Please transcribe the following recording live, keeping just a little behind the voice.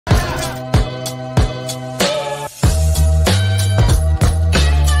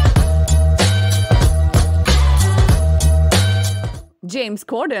James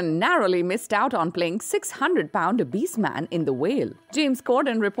Corden narrowly missed out on playing 600-pound obese man in The Whale. James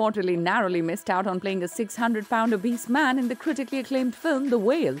Corden reportedly narrowly missed out on playing a 600-pound obese man in the critically acclaimed film The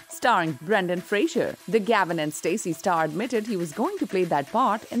Whale, starring Brendan Fraser. The Gavin and Stacey star admitted he was going to play that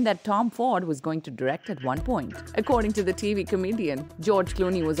part and that Tom Ford was going to direct at one point. According to the TV comedian, George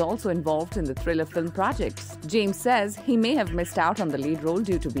Clooney was also involved in the thriller film projects. James says he may have missed out on the lead role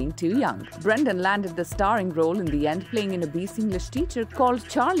due to being too young. Brendan landed the starring role in the end, playing an obese English teacher called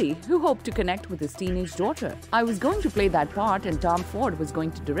Charlie, who hoped to connect with his teenage daughter. "I was going to play that part and Tom Ford was going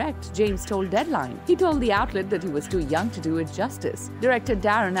to direct," James told Deadline. He told the outlet that he was too young to do it justice. Director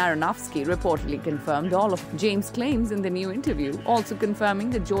Darren Aronofsky reportedly confirmed all of James' claims in the new interview, also confirming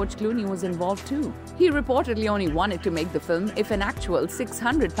that George Clooney was involved too. He reportedly only wanted to make the film if an actual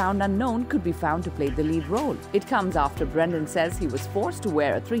 600-pound unknown could be found to play the lead role. It comes after Brendan says he was forced to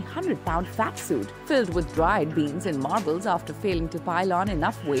wear a 300-pound fat suit filled with dried beans and marbles after failing to pile on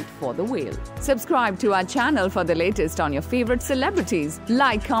enough weight for The Whale. Subscribe to our channel for the latest on your favorite celebrities.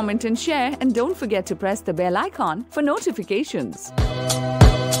 Like, comment and share, and don't forget to press the bell icon for notifications.